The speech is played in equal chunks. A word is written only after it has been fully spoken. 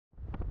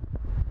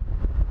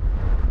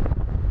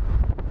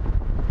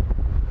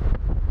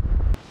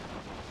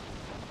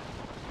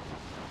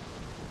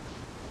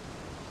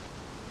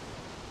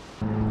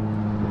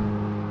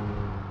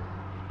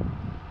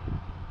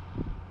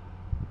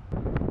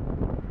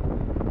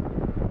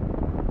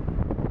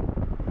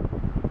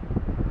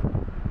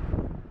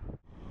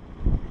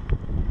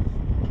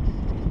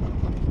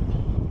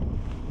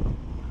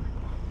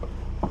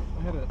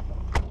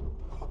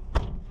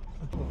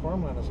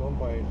is owned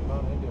by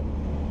non-Indian.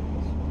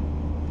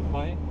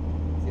 Why?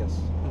 Yes.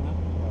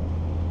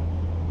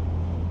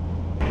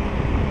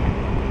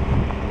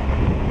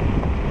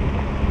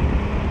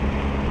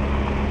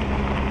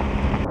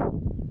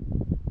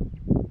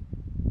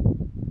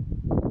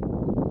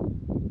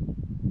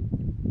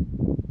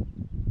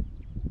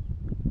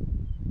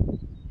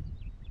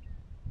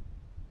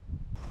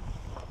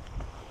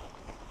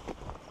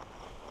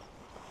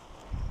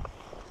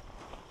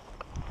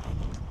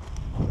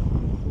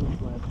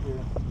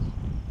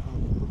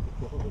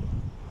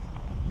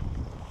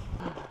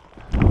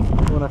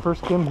 When I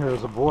first came here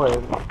as a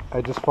boy,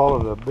 I just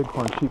followed a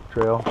bighorn sheep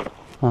trail.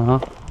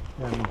 And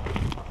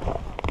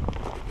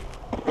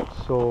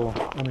so,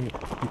 I mean,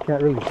 you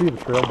can't really see the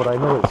trail, but I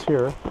know it's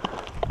here.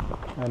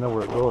 I know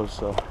where it goes,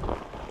 so.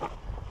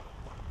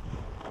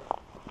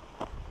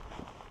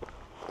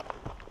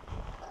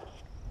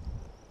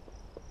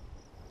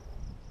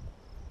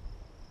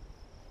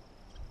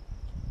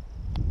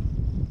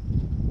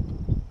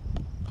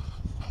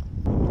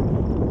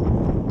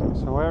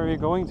 So where are you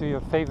going to?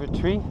 Your favorite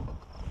tree?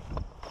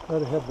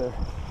 Right ahead there.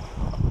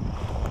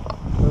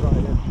 Right on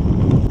the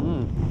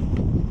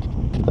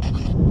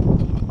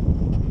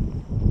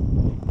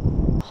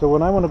edge. So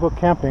when I want to go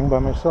camping by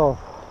myself,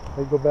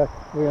 I go back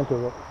way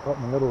into out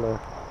in the middle there.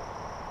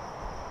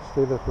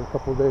 Stay there for a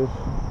couple of days.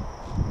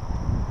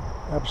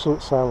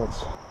 Absolute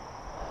silence.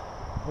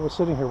 I was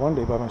sitting here one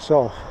day by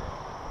myself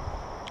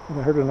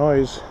and I heard a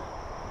noise,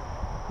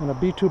 and a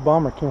B-2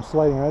 bomber came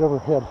sliding right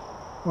overhead.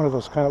 One of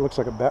those kind of looks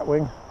like a bat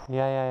wing.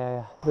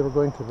 Yeah. They were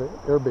going to the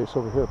air base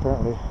over here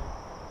apparently.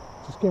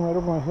 Just came right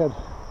over my head.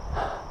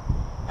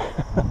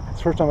 It's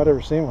the first time I'd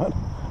ever seen one.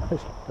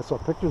 I saw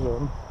pictures of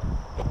them.